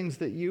terrible things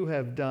that you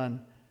have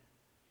done.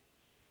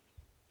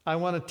 I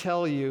want to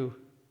tell you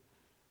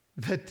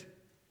that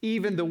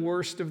even the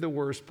worst of the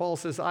worst, Paul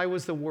says, I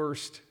was the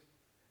worst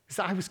because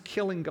I was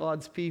killing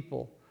God's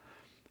people.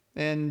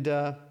 And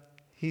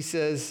he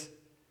says,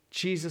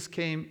 Jesus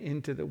came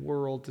into the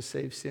world to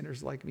save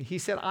sinners like me. He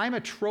said, I'm a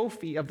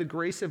trophy of the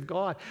grace of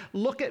God.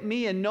 Look at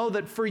me and know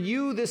that for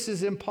you this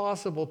is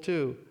impossible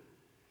too.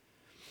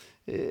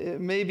 It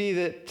may be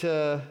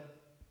that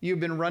you've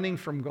been running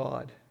from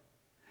God.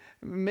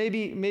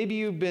 Maybe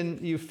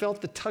you've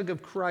felt the tug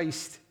of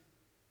Christ,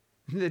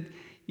 that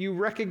you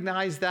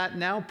recognize that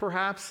now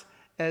perhaps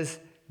as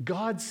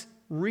God's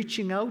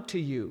reaching out to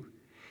you.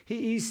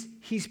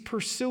 He's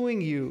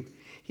pursuing you.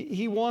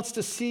 He wants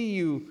to see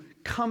you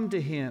come to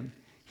him.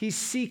 He's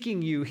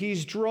seeking you.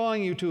 He's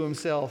drawing you to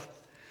himself.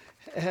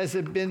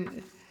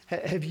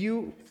 Have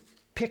you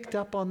picked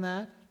up on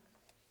that?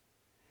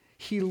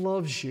 He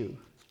loves you.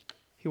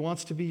 He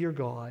wants to be your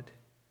God.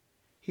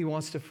 He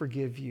wants to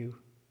forgive you.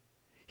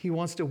 He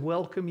wants to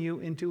welcome you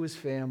into his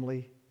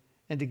family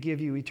and to give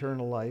you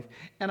eternal life.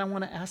 And I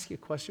want to ask you a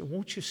question.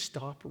 Won't you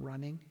stop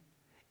running?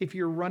 If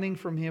you're running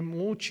from him,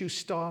 won't you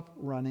stop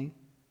running?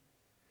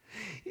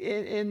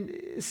 And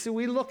so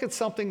we look at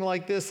something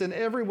like this, and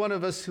every one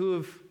of us who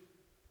have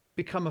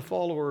become a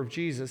follower of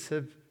Jesus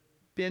have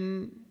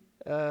been,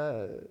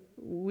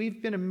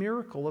 we've been a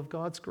miracle of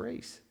God's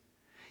grace.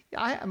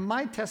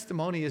 My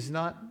testimony is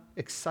not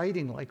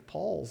exciting like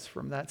Paul's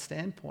from that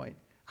standpoint.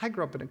 I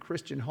grew up in a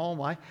Christian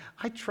home. I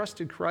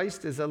trusted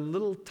Christ as a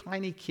little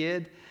tiny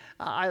kid.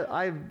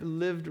 I've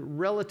lived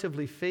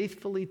relatively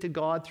faithfully to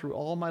God through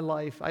all my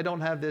life. I don't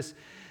have this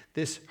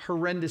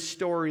horrendous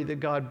story that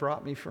God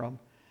brought me from.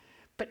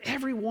 But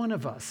every one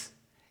of us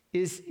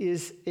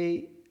is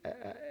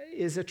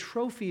a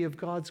trophy of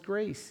God's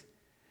grace.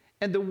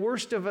 And the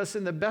worst of us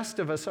and the best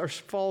of us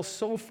fall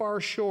so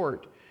far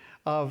short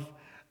of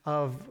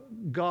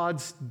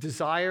God's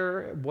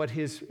desire, what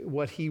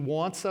he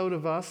wants out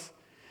of us.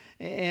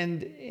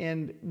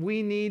 And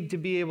we need to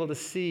be able to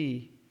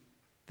see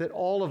that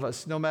all of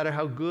us, no matter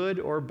how good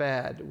or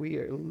bad we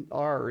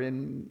are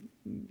in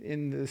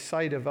the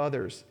sight of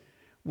others,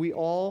 we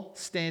all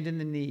stand in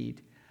the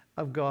need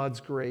of God's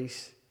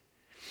grace.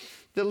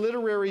 The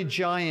literary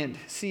giant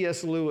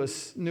C.S.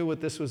 Lewis knew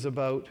what this was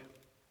about.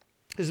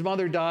 His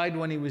mother died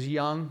when he was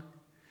young.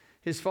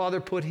 His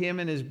father put him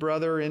and his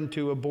brother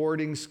into a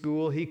boarding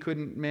school. He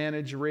couldn't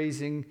manage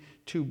raising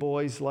two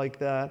boys like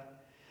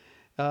that.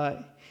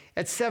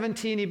 At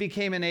 17, he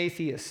became an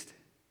atheist.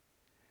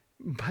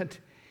 But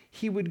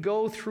he would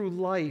go through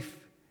life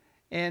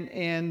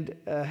and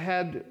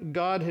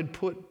God had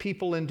put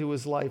people into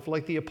his life,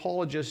 like the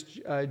apologist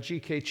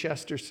G.K.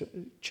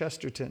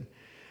 Chesterton,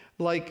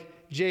 like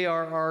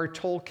J.R.R.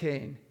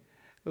 Tolkien,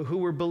 who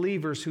were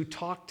believers who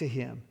talked to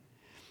him.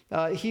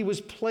 He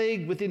was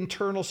plagued with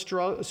internal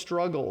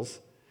struggles.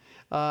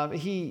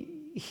 He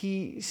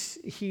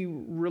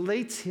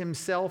relates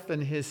himself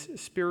and his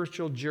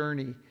spiritual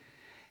journey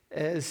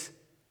as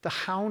the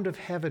hound of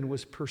heaven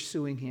was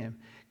pursuing him.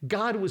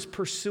 God was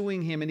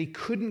pursuing him, and he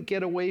couldn't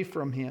get away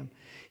from him.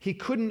 He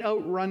couldn't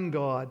outrun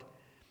God.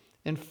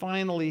 And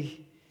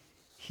finally,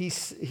 he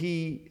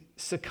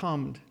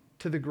succumbed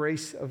to the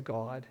grace of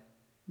God.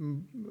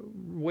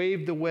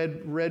 waved the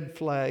red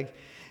flag.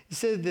 He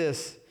said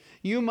this,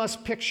 "You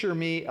must picture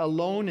me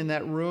alone in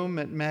that room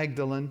at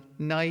Magdalen,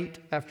 night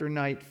after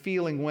night,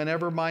 feeling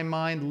whenever my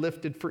mind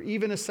lifted for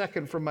even a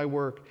second from my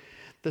work,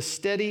 the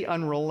steady,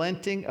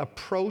 unrelenting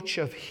approach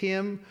of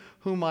him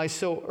whom I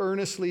so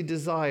earnestly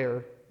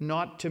desire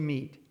not to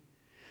meet.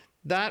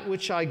 That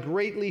which I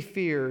greatly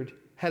feared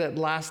had at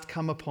last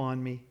come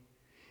upon me.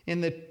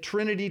 In the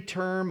Trinity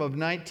term of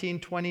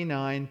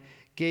 1929,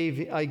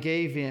 I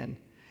gave in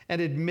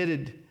and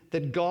admitted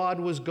that God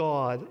was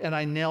God, and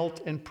I knelt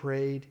and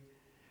prayed.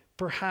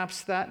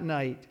 Perhaps that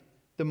night,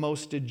 the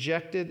most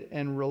dejected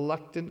and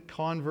reluctant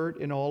convert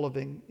in all of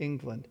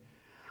England,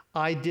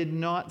 I did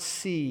not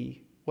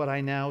see what I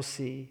now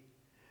see,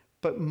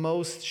 but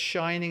most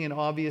shining and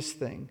obvious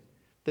thing,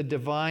 the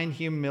divine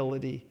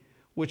humility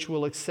which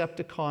will accept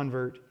a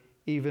convert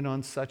even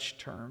on such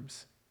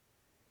terms."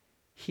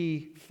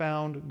 He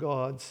found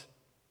God's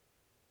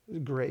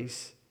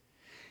grace.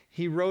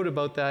 He wrote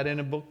about that in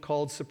a book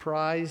called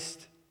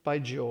Surprised by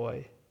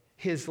Joy.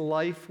 His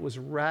life was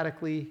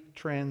radically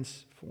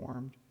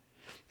transformed.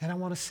 And I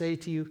want to say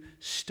to you,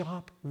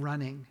 stop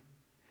running.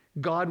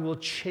 God will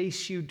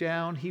chase you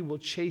down. He will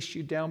chase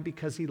you down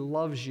because he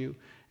loves you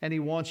and he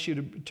wants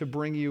you to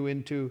bring you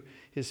into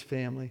his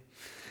family.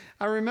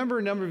 I remember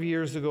a number of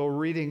years ago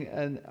reading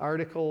an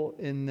article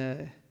in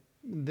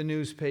the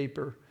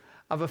newspaper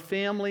of a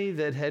family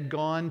that had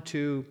gone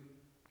to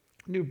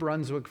New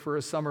Brunswick for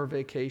a summer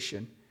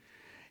vacation.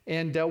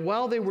 And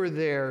while they were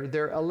there,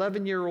 their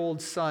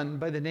 11-year-old son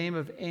by the name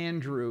of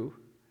Andrew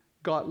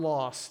got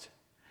lost.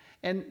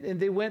 And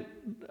they went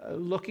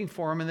looking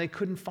for him, and they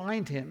couldn't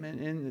find him.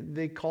 And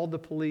they called the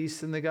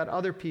police, and they got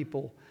other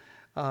people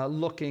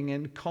looking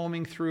and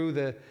combing through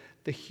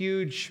the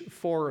huge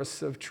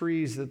forests of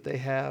trees that they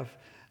have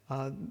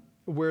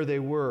where they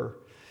were.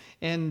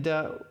 And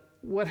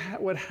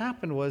what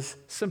happened was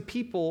some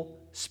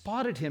people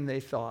spotted him, they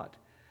thought.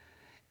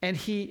 And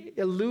he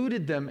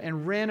eluded them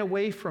and ran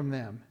away from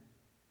them.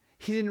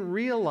 He didn't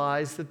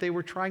realize that they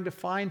were trying to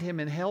find him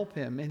and help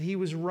him, and he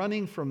was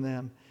running from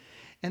them.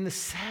 And the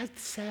sad,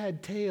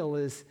 sad tale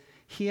is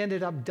he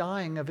ended up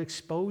dying of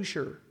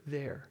exposure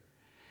there.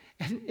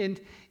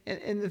 And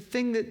the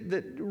thing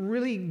that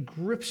really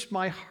grips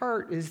my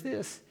heart is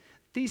this.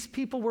 These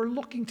people were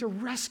looking to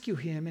rescue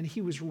him, and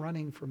he was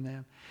running from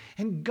them.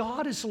 And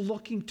God is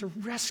looking to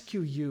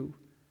rescue you,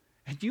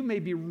 and you may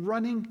be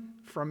running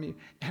from you.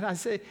 And I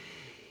say,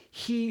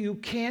 you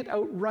can't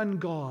outrun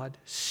God.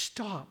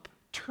 Stop,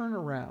 turn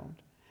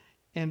around,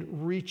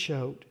 and reach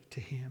out to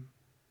him.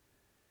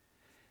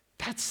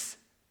 That's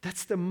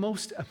the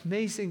most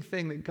amazing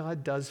thing that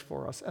God does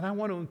for us. And I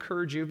want to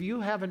encourage you, if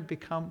you haven't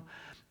become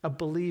a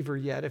believer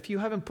yet, if you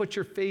haven't put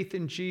your faith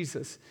in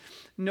Jesus,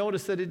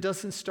 notice that it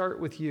doesn't start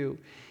with you.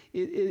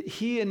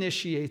 He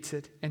initiates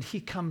it, and he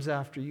comes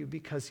after you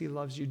because he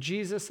loves you.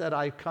 Jesus said,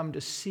 "I come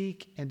to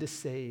seek and to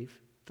save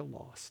the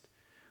lost."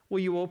 Will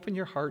you open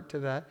your heart to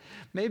that?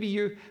 Maybe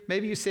you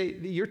say,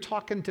 "You're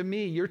talking to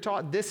me.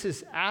 This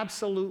is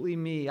absolutely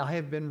me. I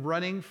have been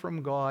running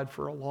from God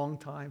for a long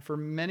time for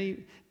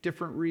many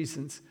different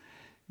reasons."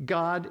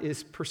 God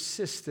is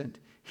persistent.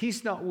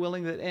 He's not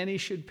willing that any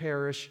should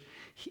perish.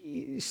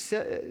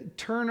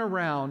 Turn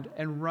around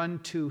and run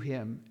to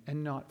him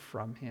and not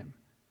from him.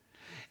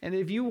 And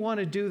if you want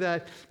to do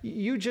that,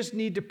 you just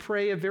need to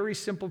pray a very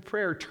simple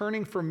prayer,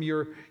 turning from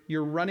your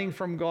running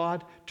from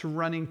God to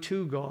running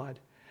to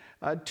God.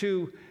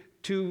 To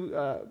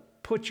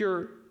put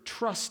your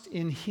trust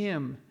in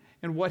him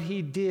and what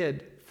he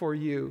did for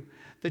you,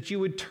 that you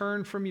would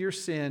turn from your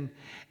sin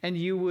and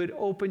you would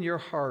open your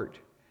heart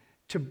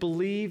to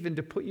believe and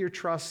to put your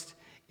trust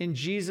in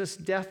Jesus'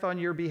 death on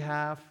your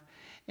behalf,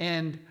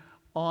 and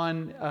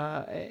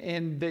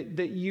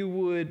that you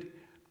would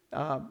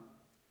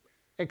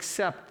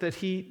accept that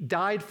he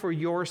died for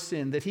your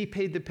sin, that he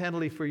paid the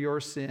penalty for your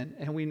sin,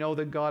 and we know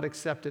that God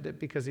accepted it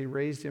because he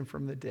raised him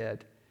from the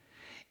dead.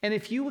 And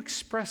if you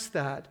express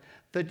that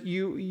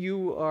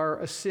you are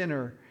a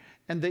sinner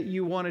and that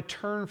you want to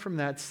turn from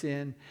that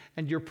sin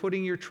and you're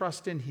putting your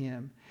trust in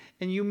him,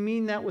 and you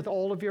mean that with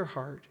all of your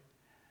heart,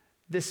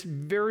 this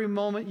very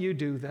moment you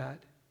do that,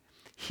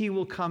 he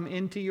will come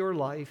into your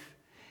life,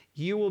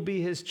 you will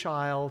be his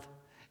child,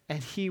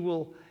 and he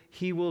will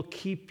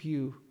keep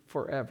you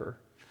forever.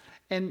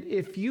 And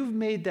if you've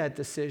made that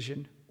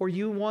decision, or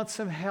you want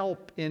some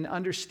help in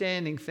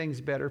understanding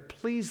things better,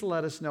 please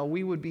let us know.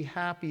 We would be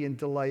happy and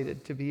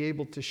delighted to be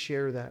able to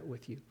share that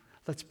with you.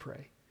 Let's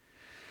pray.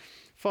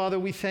 Father,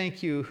 we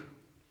thank you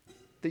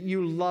that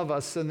you love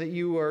us and that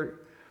you are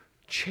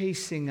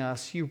chasing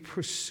us, you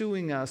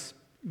pursuing us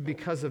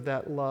because of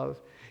that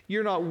love.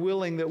 You're not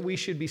willing that we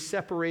should be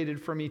separated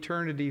from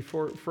eternity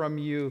from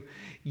you.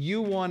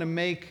 You want to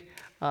make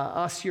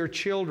us your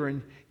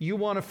children. You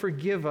want to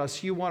forgive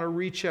us. You want to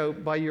reach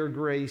out by your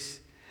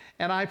grace.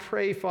 And I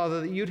pray,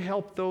 Father, that you'd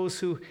help those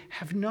who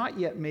have not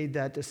yet made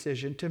that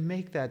decision to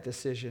make that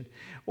decision.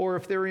 Or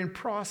if they're in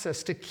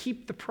process, to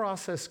keep the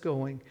process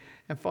going.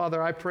 And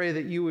Father, I pray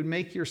that you would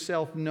make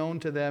yourself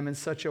known to them in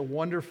such a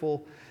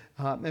wonderful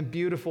and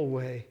beautiful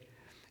way.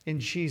 In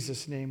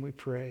Jesus' name we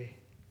pray.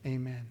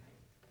 Amen.